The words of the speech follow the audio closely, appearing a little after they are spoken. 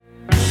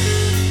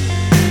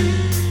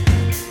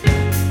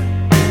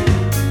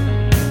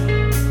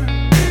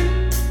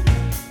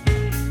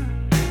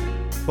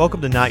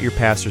Welcome to Not Your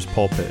Pastor's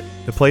Pulpit,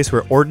 the place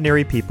where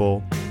ordinary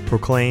people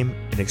proclaim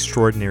an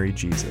extraordinary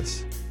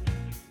Jesus.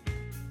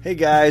 Hey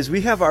guys, we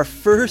have our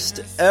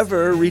first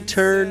ever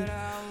return,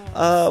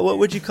 what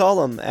would you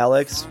call them,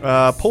 Alex?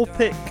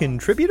 Pulpit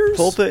contributors?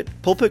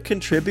 Pulpit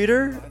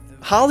contributor?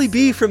 Holly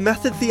B from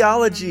Method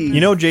Theology.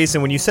 You know,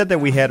 Jason, when you said that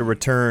we had a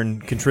return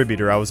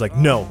contributor, I was like,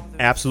 no,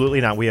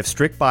 absolutely not. We have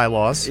strict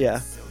bylaws. Yeah.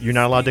 You're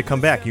not allowed to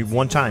come back. You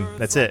one time.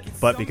 That's it.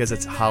 But because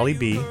it's Holly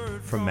B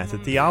from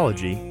Method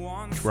Theology,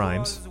 which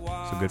rhymes,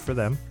 so good for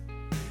them,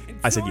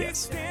 I said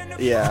yes.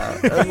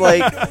 Yeah.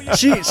 Like,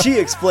 she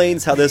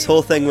explains how this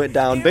whole thing went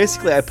down.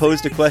 Basically, I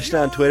posed a question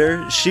on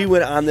Twitter. She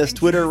went on this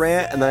Twitter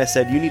rant, and then I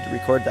said, you need to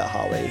record that,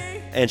 Holly.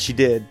 And she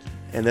did.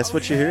 And that's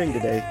what you're hearing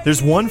today.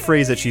 There's one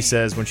phrase that she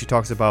says when she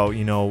talks about,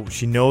 you know,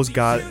 she knows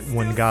God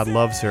when God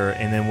loves her,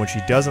 and then when she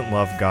doesn't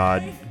love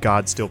God,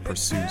 God still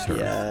pursues her.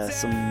 Yeah,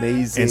 it's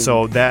amazing. And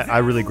so that I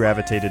really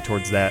gravitated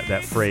towards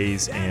that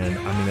phrase, and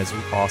I mean, that's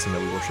awesome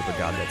that we worship a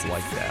God that's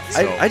like that.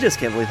 So, I just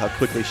can't believe how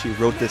quickly she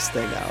wrote this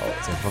thing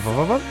out. So,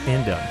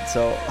 and done.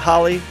 So,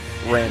 Holly,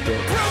 rant it.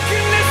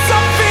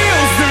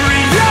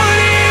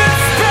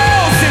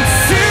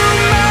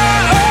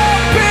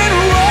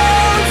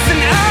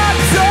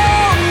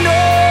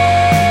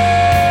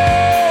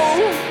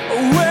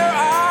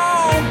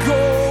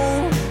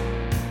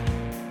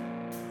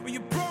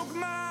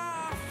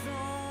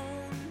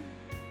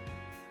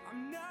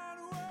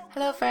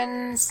 Hello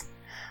friends,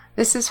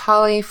 this is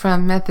Holly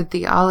from Method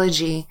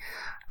Theology.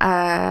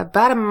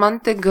 About a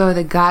month ago,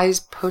 the guys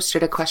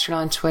posted a question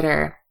on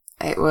Twitter.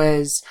 It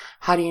was,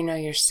 how do you know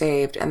you're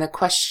saved? And the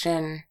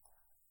question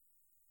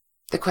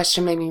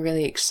made me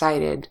really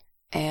excited.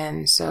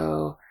 And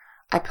so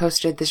I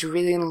posted this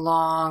really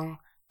long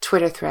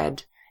Twitter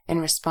thread in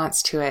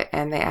response to it,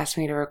 and they asked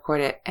me to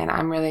record it. And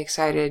I'm really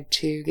excited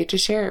to get to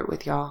share it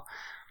with y'all,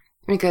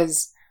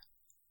 because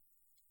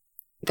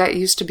that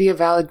used to be a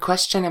valid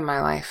question in my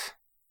life,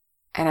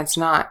 and it's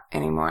not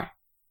anymore.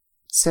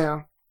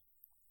 So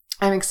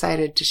I'm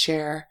excited to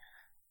share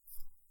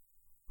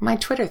my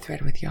Twitter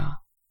thread with y'all.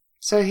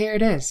 So here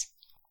it is.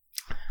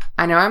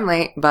 I know I'm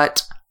late,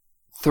 but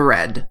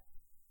thread.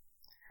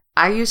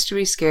 I used to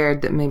be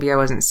scared that maybe I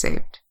wasn't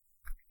saved.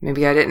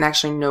 Maybe I didn't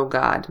actually know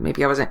God.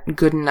 Maybe I wasn't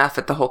good enough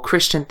at the whole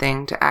Christian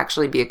thing to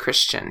actually be a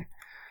Christian.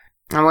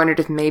 I wondered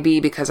if maybe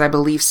because I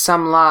believed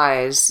some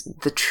lies,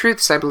 the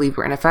truths I believed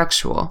were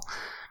ineffectual.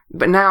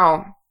 But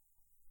now,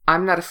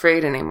 I'm not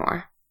afraid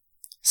anymore.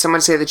 Some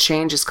would say the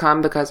change has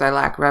come because I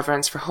lack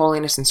reverence for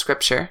holiness and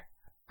Scripture.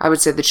 I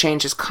would say the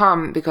change has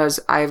come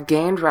because I have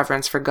gained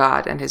reverence for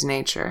God and His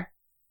nature.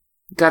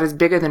 God is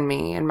bigger than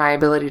me and my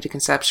ability to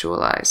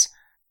conceptualize.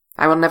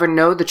 I will never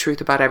know the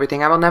truth about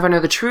everything. I will never know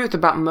the truth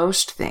about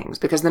most things,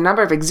 because the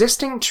number of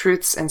existing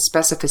truths and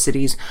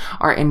specificities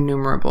are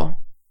innumerable.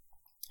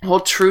 Whole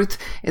truth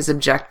is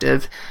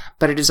objective,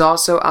 but it is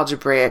also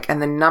algebraic,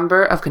 and the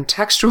number of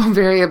contextual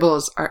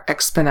variables are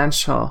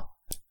exponential.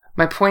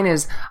 My point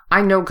is,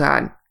 I know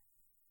God,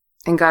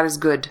 and God is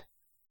good.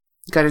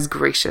 God is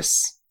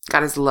gracious.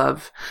 God is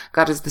love.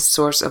 God is the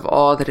source of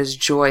all that is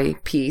joy,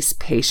 peace,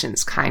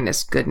 patience,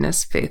 kindness,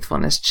 goodness,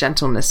 faithfulness,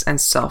 gentleness, and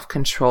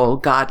self-control.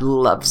 God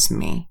loves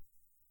me.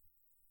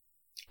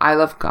 I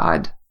love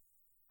God.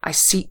 I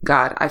seek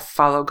God. I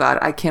follow God.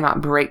 I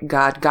cannot break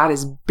God. God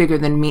is bigger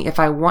than me. If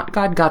I want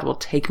God, God will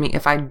take me.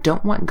 If I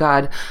don't want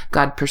God,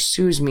 God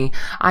pursues me.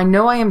 I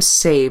know I am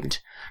saved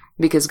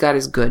because God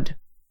is good.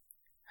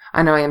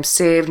 I know I am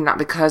saved not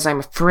because I'm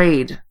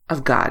afraid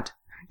of God,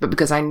 but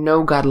because I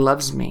know God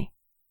loves me.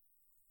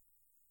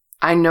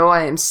 I know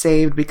I am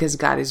saved because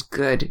God is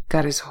good.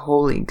 God is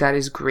holy. God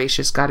is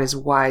gracious. God is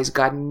wise.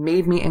 God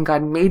made me, and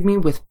God made me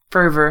with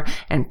fervor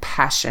and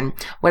passion.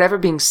 Whatever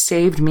being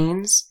saved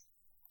means,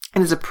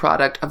 it is a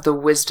product of the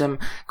wisdom,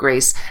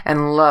 grace,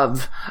 and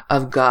love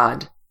of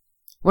God.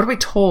 What are we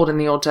told in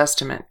the Old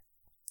Testament?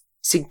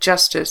 Seek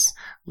justice,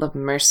 love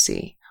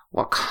mercy,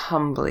 walk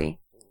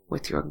humbly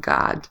with your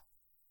God.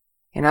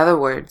 In other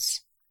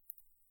words,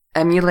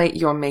 emulate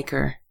your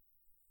Maker.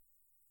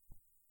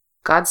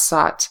 God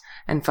sought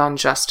and found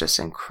justice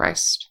in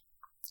Christ,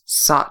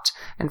 sought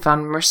and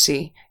found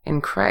mercy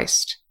in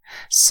Christ,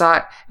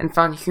 sought and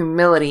found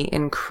humility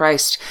in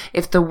Christ.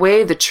 If the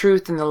way, the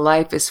truth, and the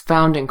life is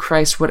found in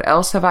Christ, what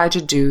else have I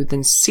to do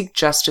than seek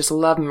justice,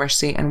 love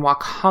mercy, and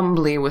walk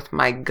humbly with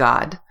my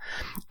God?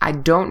 I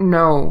don't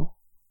know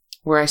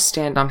where I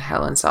stand on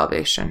hell and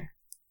salvation,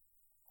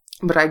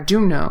 but I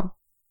do know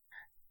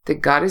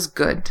that God is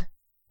good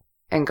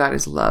and God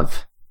is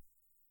love.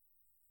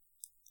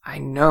 I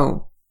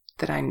know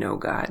that I know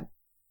God.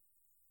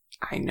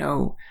 I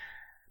know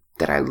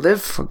that I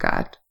live for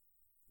God.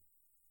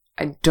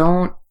 I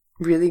don't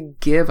really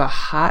give a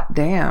hot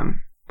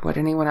damn what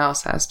anyone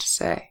else has to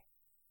say.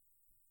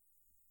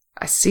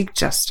 I seek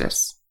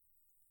justice,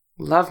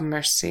 love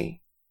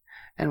mercy,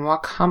 and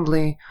walk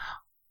humbly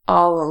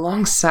all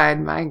alongside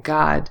my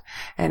God.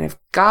 And if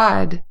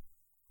God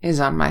is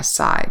on my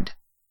side,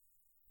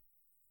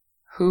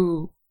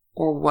 who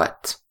or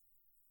what,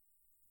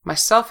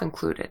 myself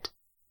included,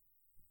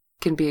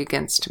 can be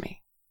against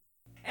me?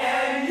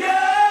 And you're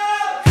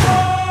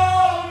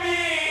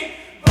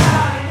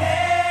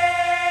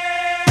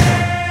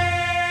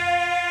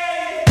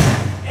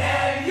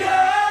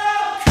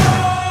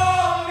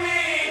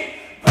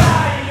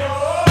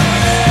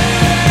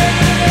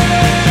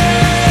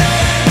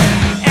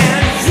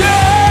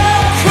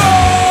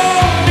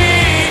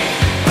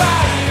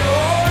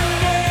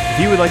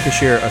like to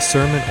share a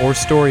sermon or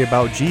story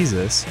about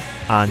Jesus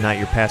on Not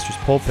Your Pastor's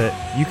Pulpit,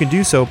 you can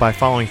do so by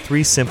following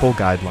 3 simple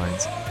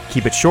guidelines.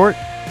 Keep it short,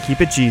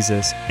 keep it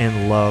Jesus,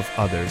 and love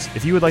others.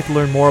 If you would like to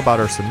learn more about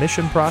our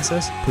submission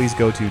process, please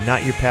go to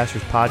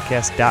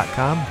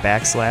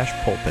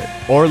notyourpastorspodcast.com/pulpit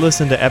or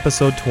listen to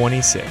episode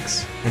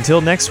 26.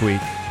 Until next week,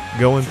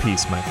 go in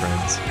peace, my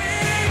friends.